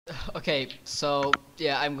Okay, so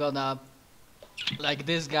yeah, I'm gonna like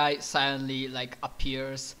this guy silently like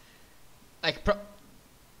appears, like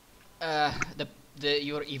the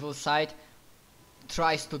your evil side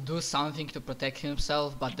tries to do something to protect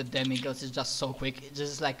himself, but the demigod is just so quick. It's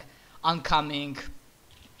just like oncoming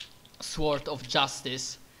sword of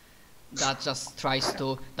justice that just tries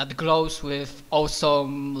to that glows with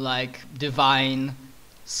awesome like divine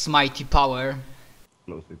smitey power.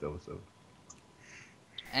 Closely also.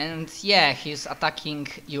 And yeah, he's attacking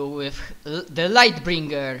you with the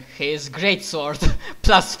Lightbringer, his greatsword,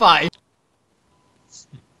 +5.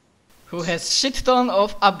 Who has shit ton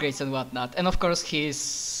of upgrades and whatnot. And of course he's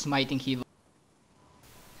smiting evil.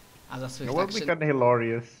 As a swift What would be action. kind of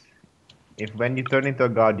hilarious if when you turn into a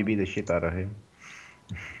god, you beat the shit out of him.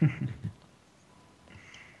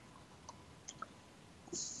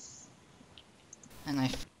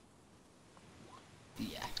 And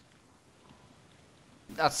yeah.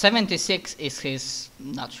 That 76 is his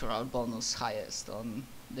natural bonus highest on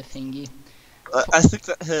the thingy. I think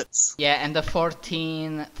that hits. Yeah, and the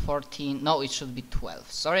 14, no, it should be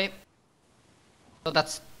 12, sorry. So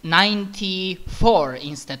that's 94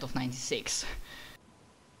 instead of 96.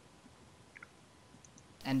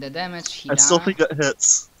 And the damage he I still think that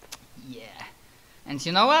hits. Yeah. And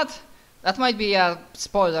you know what? That might be a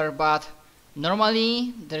spoiler, but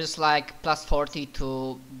normally there's like +40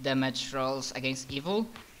 to damage rolls against evil.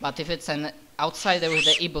 But if it's an outsider with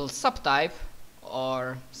the evil subtype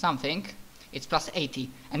or something, it's +80.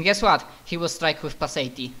 And guess what? He will strike with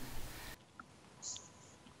 +80.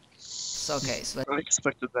 So okay, so I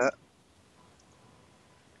expected that.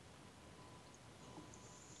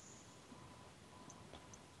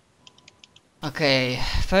 okay,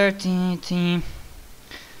 30.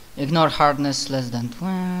 Ignore hardness less than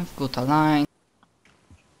 12. Good align.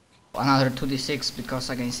 Another 2d6 because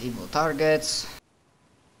against evil targets.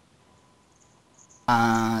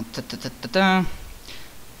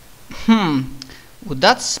 Would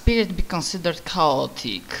that spirit be considered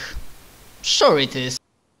chaotic? Sure it is.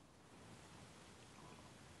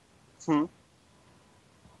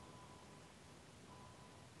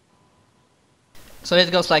 So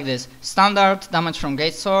it goes like this. Standard damage from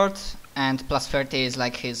Greatsword, and +30 is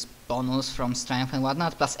like his bonus from strength and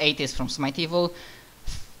whatnot, +8 is from Smite Evil,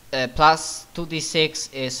 plus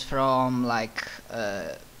 2d6 is from like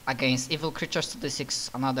against evil creatures,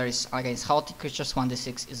 2d6 another is against chaotic creatures,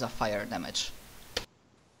 1d6 is a fire damage.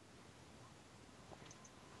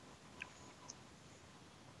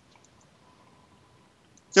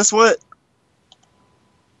 Guess what?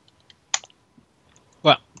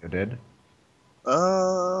 What? You're dead.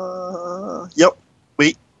 Yep.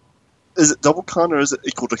 Wait. Is it double con or is it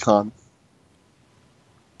equal to con?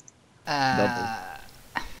 I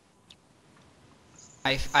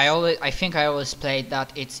think I always played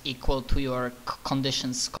that it's equal to your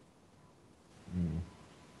conditions.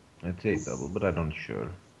 I'd say double, but I'm not sure.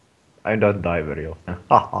 I don't die very often.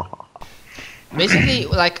 Basically,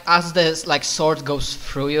 like as the like sword goes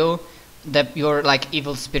through you, your like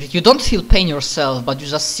evil spirit, you don't feel pain yourself, but you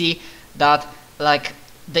just see that like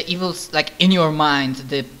the evils like in your mind,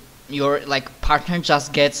 your like partner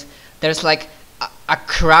just gets there's like a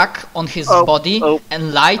crack on his body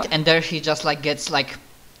and light, and there he just like gets like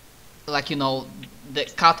you know the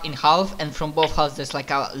cut in half, and from both halves there's like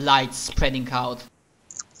a light spreading out.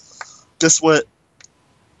 Guess what?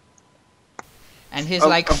 And he's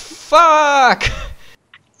like, fuck!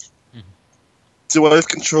 Do I have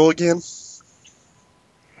control again?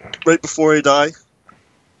 Right before I die?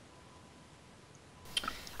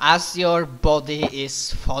 As your body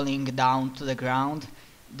is falling down to the ground,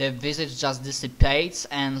 the visage just dissipates,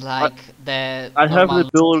 and like I have an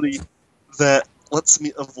ability that lets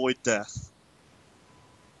me avoid death.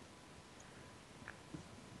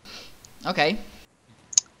 Okay.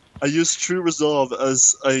 I use True Resolve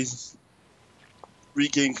as I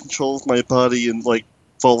regain control of my body and like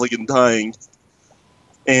falling and dying,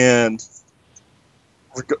 and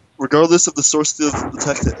regardless of the source of the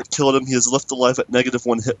attack that killed him, he is left alive at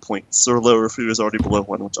 -1 hit points, or lower if he was already below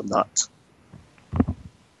 1, which I'm not.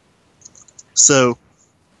 So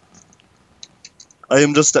I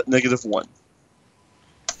am just at -1.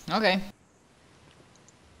 Okay.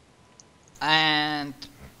 And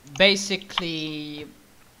basically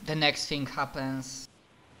the next thing happens.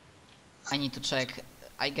 I need to check.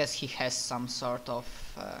 I guess he has some sort of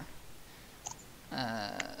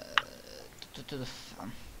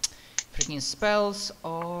freaking spells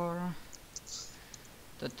or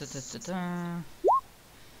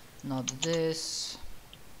not this.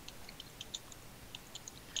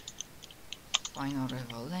 Final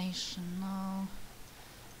revelation, no.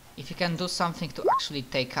 if you can do something to actually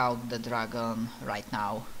take out the dragon right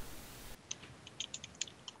now.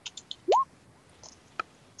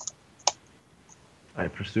 I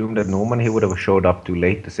presume that normally he would have showed up too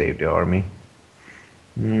late to save the army.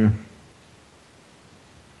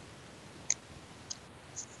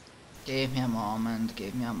 Give me a moment,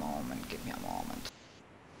 give me a moment, give me a moment.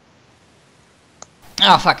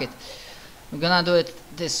 Ah, fuck it. We're gonna do it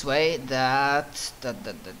this way, that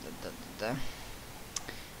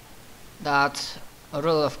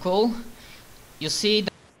rule of cool. You see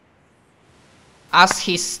that as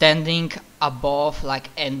he's standing above like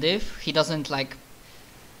Endiv, he doesn't like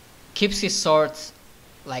keeps his sword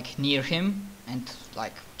like near him and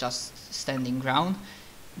like just standing ground.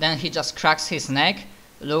 Then he just cracks his neck,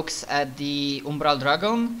 looks at the Umbral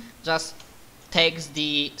Dragon, just takes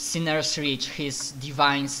the Sinner's Reach, his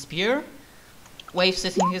divine spear, waves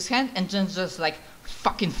it in his hand, and then just like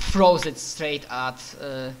fucking throws it straight at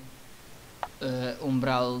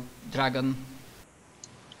Umbral Dragon.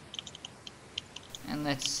 And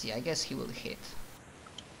let's see, I guess he will hit.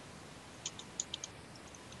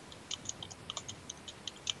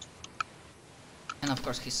 And of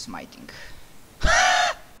course he's smiting.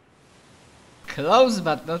 Close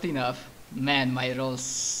but not enough. Man, my rolls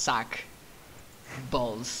suck.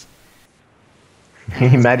 Balls.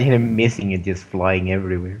 Imagine him missing it, just flying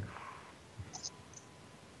everywhere.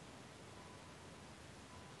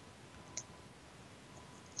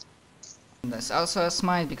 There's also a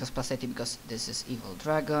smite because Placeti, because this is evil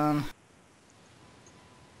dragon.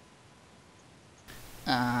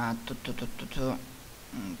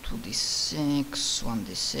 2d6,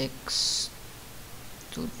 1d6,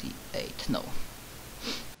 2d8, no.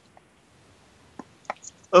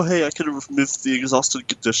 Oh hey, I could have removed the exhausted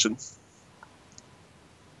condition.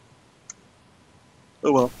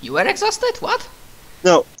 Oh well. You were exhausted? What?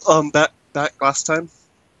 No, back last time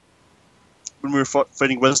when we were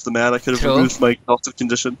fighting Wes the Mad, I could have True. removed my exhausted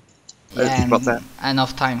condition. I didn't think about that.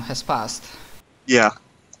 Enough time has passed. Yeah.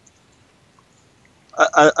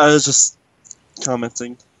 I was just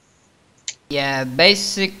commenting. Yeah,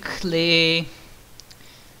 basically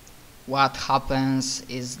what happens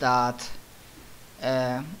is that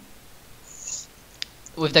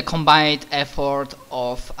with the combined effort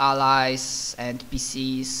of allies and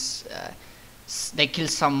PCs, they kill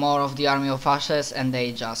some more of the army of ashes and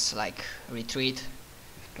they just like retreat.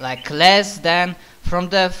 Like less than from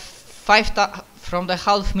the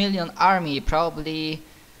 500,000 army, probably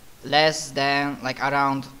less than like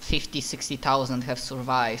around 50,000-60,000 have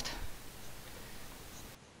survived.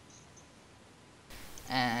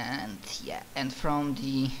 And yeah, and from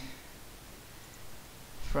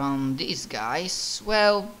these guys,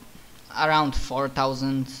 well, around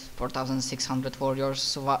 4,600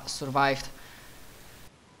 warriors survived.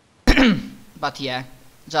 But yeah,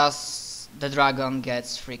 just the dragon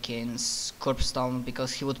gets freaking Scorpstone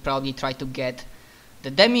because he would probably try to get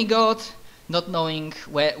the demigod, not knowing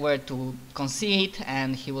where to concede,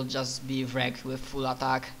 and he will just be wrecked with full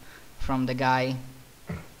attack from the guy.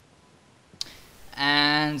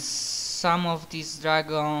 And some of these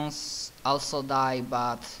dragons also die,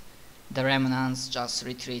 but the remnants just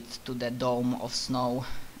retreat to the dome of snow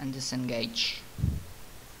and disengage.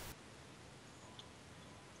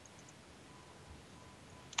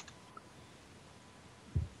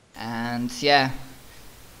 And yeah,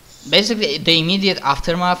 basically the immediate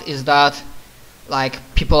aftermath is that like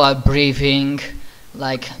people are breathing,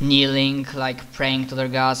 like kneeling, like praying to their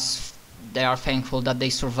gods. They are thankful that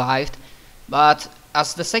they survived. But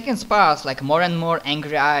as the seconds pass, like more and more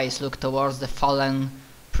angry eyes look towards the fallen,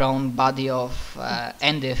 prone body of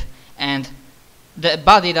Endiv, and the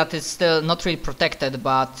body that is still not really protected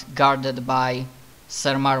but guarded by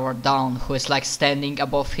Sir Marwar Down, who is like standing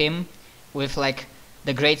above him with like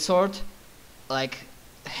the greatsword, like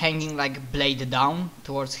hanging like blade down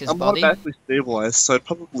towards his body. I'm automatically stabilized, so I'd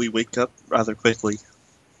probably wake up rather quickly.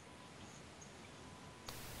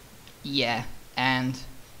 Yeah, and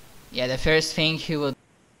yeah, the first thing he would...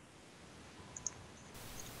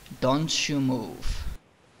 Don't you move.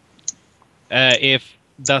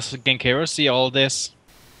 Does Genkero see all this?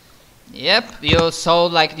 Yep, you saw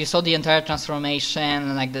the entire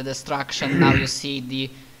transformation, like the destruction. Now you see the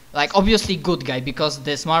like obviously good guy, because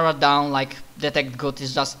the Smara down like detect good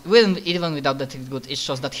is just even without detect good, it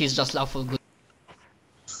shows that he's just lawful good.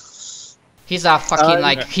 He's a fucking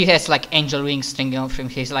like he has like angel wings stringing off him.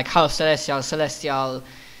 He's like half celestial,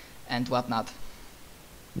 and whatnot.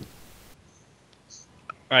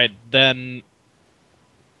 Right, then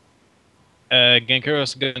Genkero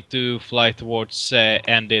is going to fly towards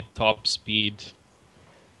Andy at top speed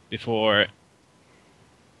before,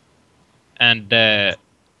 and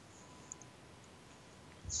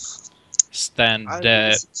and I will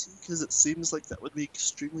listen to you because it seems like that would be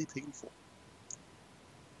extremely painful.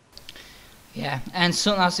 Yeah, and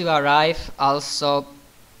soon as you arrive, also,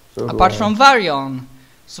 So do apart I. from Varion,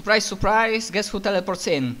 surprise, surprise, guess who teleports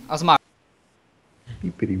in? Asmar.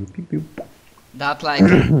 Beep-a-dee-boop-beep-boop. That like,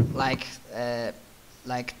 like,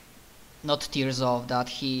 like, not tears off. That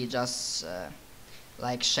he just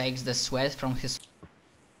like shakes the sweat from his.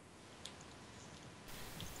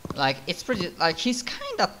 Like it's pretty. Like he's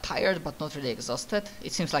kinda tired, but not really exhausted.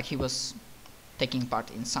 It seems like he was taking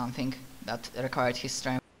part in something that required his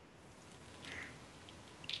strength.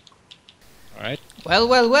 Alright. Well,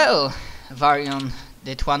 well, well, Varion,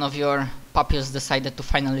 did one of your pupils decided to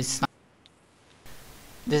finally snap?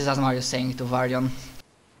 This is Asmarius saying to Varion.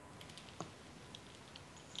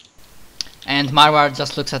 And Marwar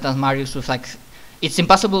just looks at Asmarius with like... It's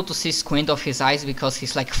impossible to see squint of his eyes because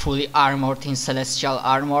he's like fully armored in celestial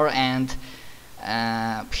armor, and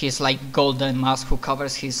his like golden mask who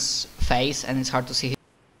covers his face, and it's hard to see him.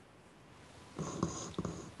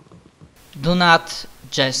 Do not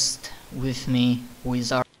jest with me,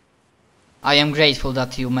 wizard. I am grateful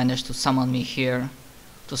that you managed to summon me here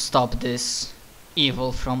to stop this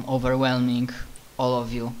evil from overwhelming all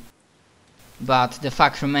of you. But the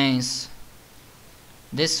fact remains,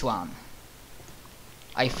 this one,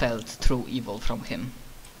 I felt true evil from him.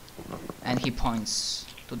 And he points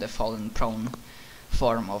to the fallen prone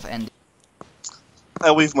form of Andy.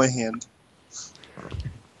 I wave my hand.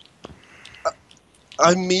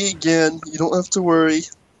 I'm me again. You don't have to worry.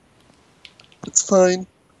 It's fine.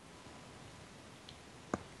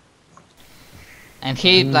 And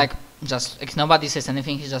he like just like nobody says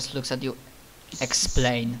anything, he just looks at you.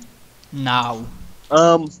 Explain now.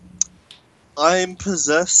 I'm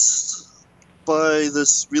possessed by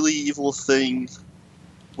this really evil thing,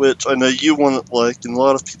 which I know you wouldn't like, and a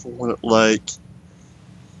lot of people wouldn't like,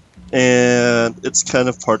 and it's kind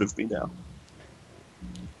of part of me now.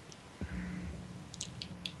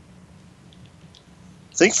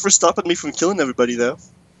 Thanks for stopping me from killing everybody, though.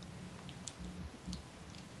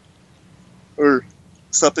 Or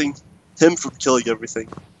stopping him from killing everything.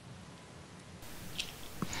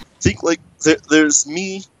 Think like there's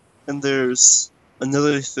me, and there's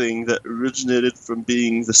another thing that originated from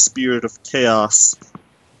being the spirit of chaos,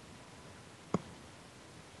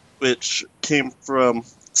 which came from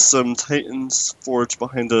some titans forged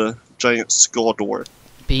behind a giant skull door.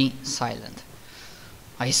 Be silent.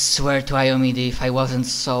 I swear to Iomide, if I wasn't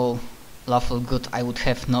so lawful good, I would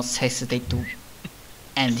have not hesitated to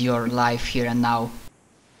end your life here and now.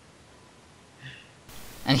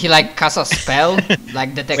 And he like casts a spell,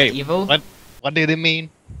 like detect Wait, evil. what did it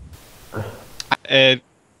mean?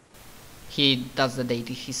 He does the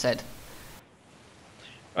deity, he said.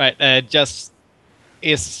 Right, just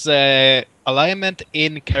is alignment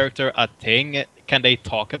in character a thing? Can they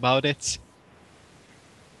talk about it?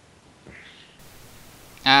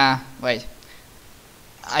 Wait.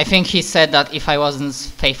 I think he said that if I wasn't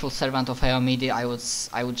faithful servant of Iomide,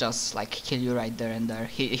 I would just like kill you right there and there.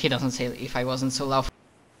 He doesn't say if I wasn't so lawful.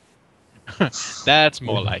 That's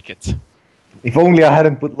more like it. If only I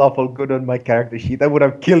hadn't put lawful good on my character sheet, I would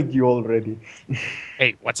have killed you already.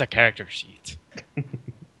 Hey, what's a character sheet?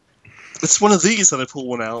 It's one of these, and I pull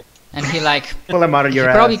one out. And he like Pull them out of he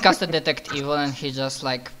your probably ass. casted detect evil, and he just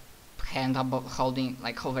like hand above, holding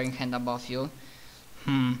like hovering hand above you.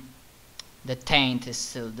 The taint is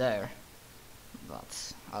still there,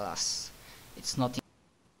 but alas, it's not.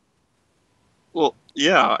 Well,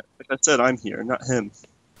 yeah, like I said, I'm here, not him.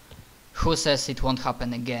 Who says it won't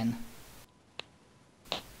happen again?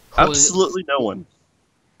 Who Absolutely no one.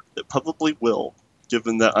 It probably will,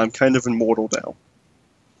 given that I'm kind of immortal now.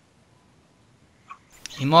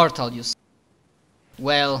 Immortal, you say?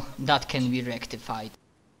 Well, that can be rectified.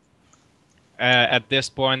 At this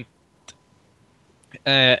point,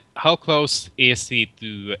 how close is he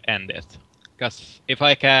to end it? Because if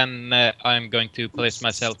I can, I'm going to place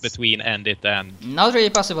myself between end it and... Not really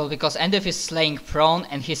possible, because Endif is laying prone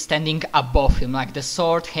and he's standing above him, like the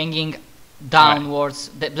sword hanging downwards,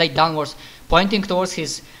 the blade downwards, pointing towards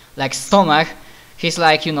his like stomach. He's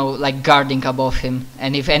like, you know, like guarding above him,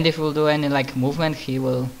 and if Endif will do any like movement, he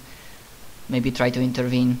will maybe try to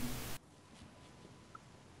intervene.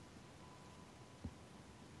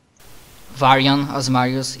 Varian,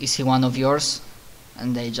 Asmarius, is he one of yours?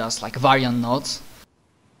 And they just like, Varian nods.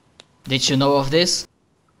 Did you know of this?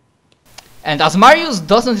 And Asmarius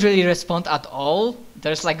doesn't really respond at all.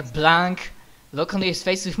 There's like blank look on his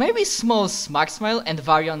face with maybe a small smile, and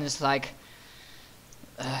Varian is like,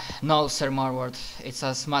 no, Sir Marward, it's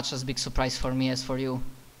as much as big surprise for me as for you.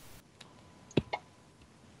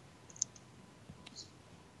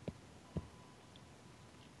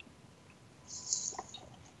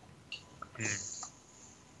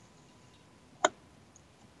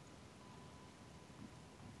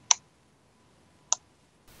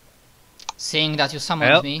 Seeing that you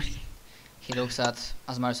summoned Well. me, he looks at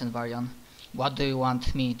Asmarius and Varian. What do you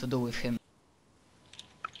want me to do with him?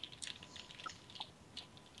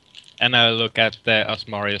 And I look at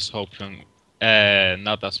Asmarius, hoping,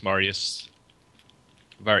 not Asmarius,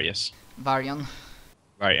 Varius. Varian.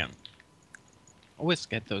 Varian. Always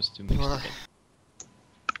get those two mixed Well, together.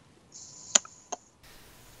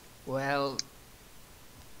 Well,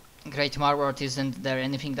 Great Marward, isn't there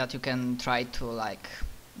anything that you can try to like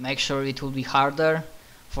make sure it will be harder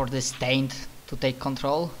for this taint to take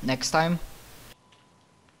control next time?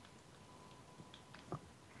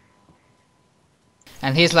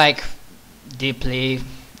 And he's like deeply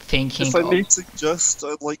thinking. If I may suggest,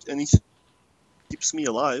 I'd like anything that keeps me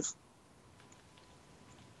alive.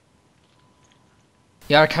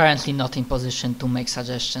 You are currently not in position to make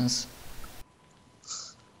suggestions.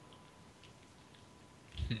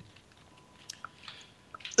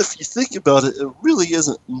 If you think about it, it really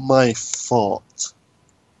isn't my fault.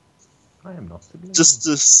 I am not to blame. Just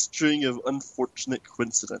a string of unfortunate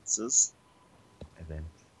coincidences. Events.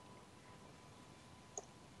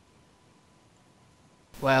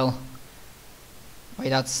 Well, by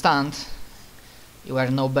that stand, you were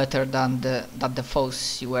no better than the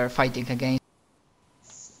foes you were fighting against.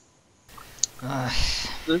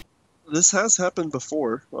 This has happened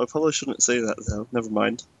before. I probably shouldn't say that though. Never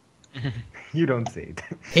mind. You don't say it.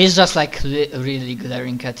 He's just like really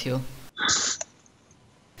glaring at you.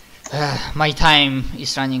 My time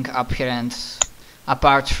is running up here, and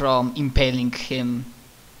apart from impaling him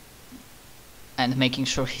and making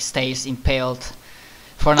sure he stays impaled,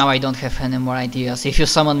 for now I don't have any more ideas. If you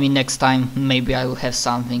summon me next time, maybe I will have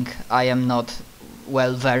something. I am not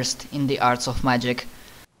well versed in the arts of magic.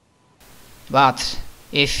 But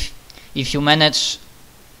if you manage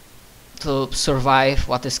to survive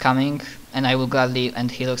what is coming, and I will gladly,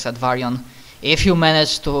 and he looks at Varian, if you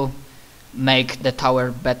manage to make the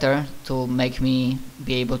tower better, to make me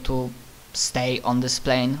be able to stay on this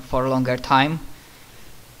plane for a longer time,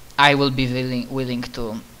 I will be willing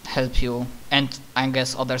to help you, and I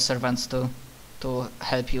guess other servants too, to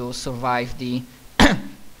help you survive the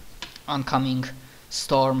oncoming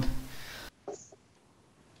storm.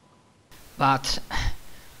 But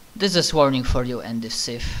this is warning for you and this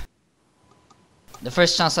Sith. The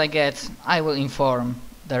first chance I get, I will inform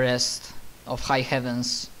the rest of High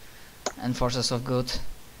Heavens and Forces of Good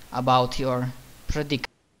about your predicament.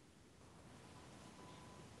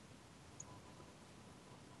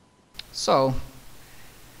 So,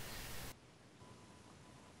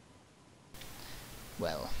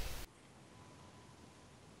 well,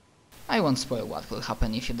 I won't spoil what will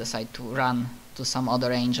happen if you decide to run to some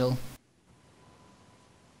other angel.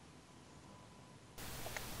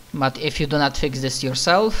 But if you do not fix this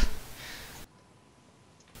yourself,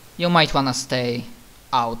 you might wanna stay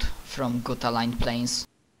out from good aligned planes.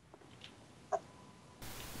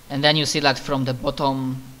 And then you see that from the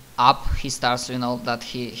bottom up, he starts, you know, that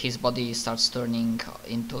his body starts turning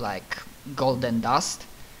into like golden dust,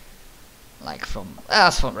 like from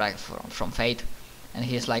fate, and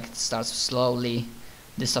he's like starts slowly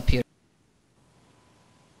disappearing.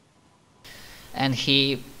 And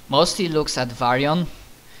he mostly looks at Varian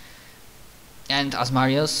and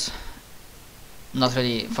Asmarius, not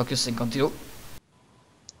really focusing on you.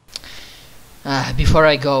 Before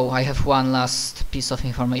I go, I have one last piece of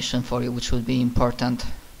information for you which will be important.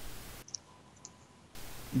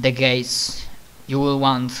 The gates, you will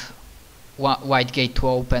want White Gate to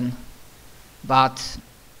open, but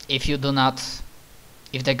if you do not,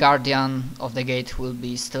 if the guardian of the gate will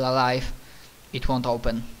be still alive, it won't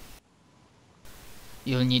open.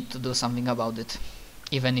 You'll need to do something about it,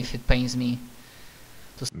 even if it pains me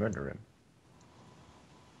to Murder him.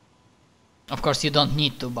 Of course you don't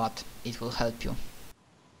need to, but it will help you.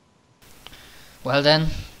 Well then,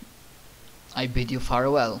 I bid you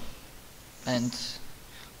farewell, and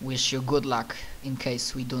wish you good luck in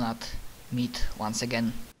case we do not meet once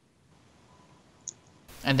again.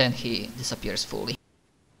 And then he disappears fully.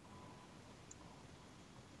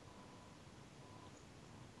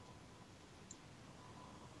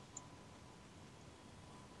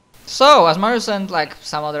 So, Asmarius and like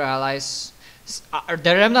some other allies, are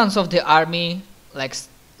the remnants of the army like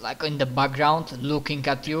in the background looking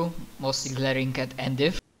at you, mostly glaring at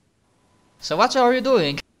Endiv. So what are you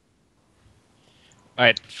doing?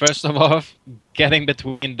 Alright, first of all, getting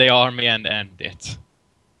between the army and end it.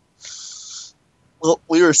 Well,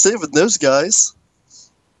 we were saving those guys.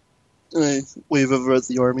 And I wave over at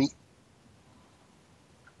the army.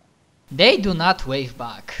 They do not wave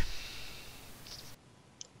back.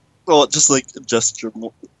 Well, just like a gesture,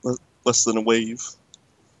 less than a wave.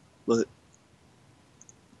 But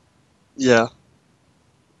yeah,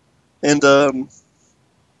 and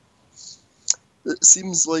it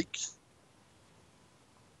seems like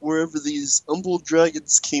wherever these humble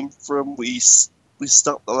dragons came from, we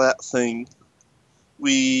stopped that thing.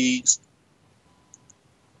 We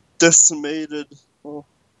decimated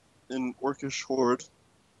an orcish horde,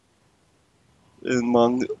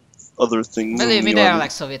 among other things. Believe in me, the they are army.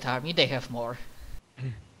 like Soviet army, they have more.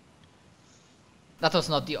 That was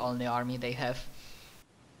not the only army they have.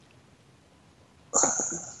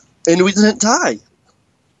 And we didn't die.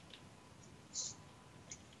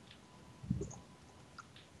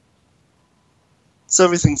 So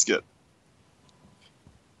everything's good.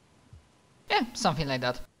 Yeah, something like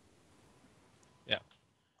that.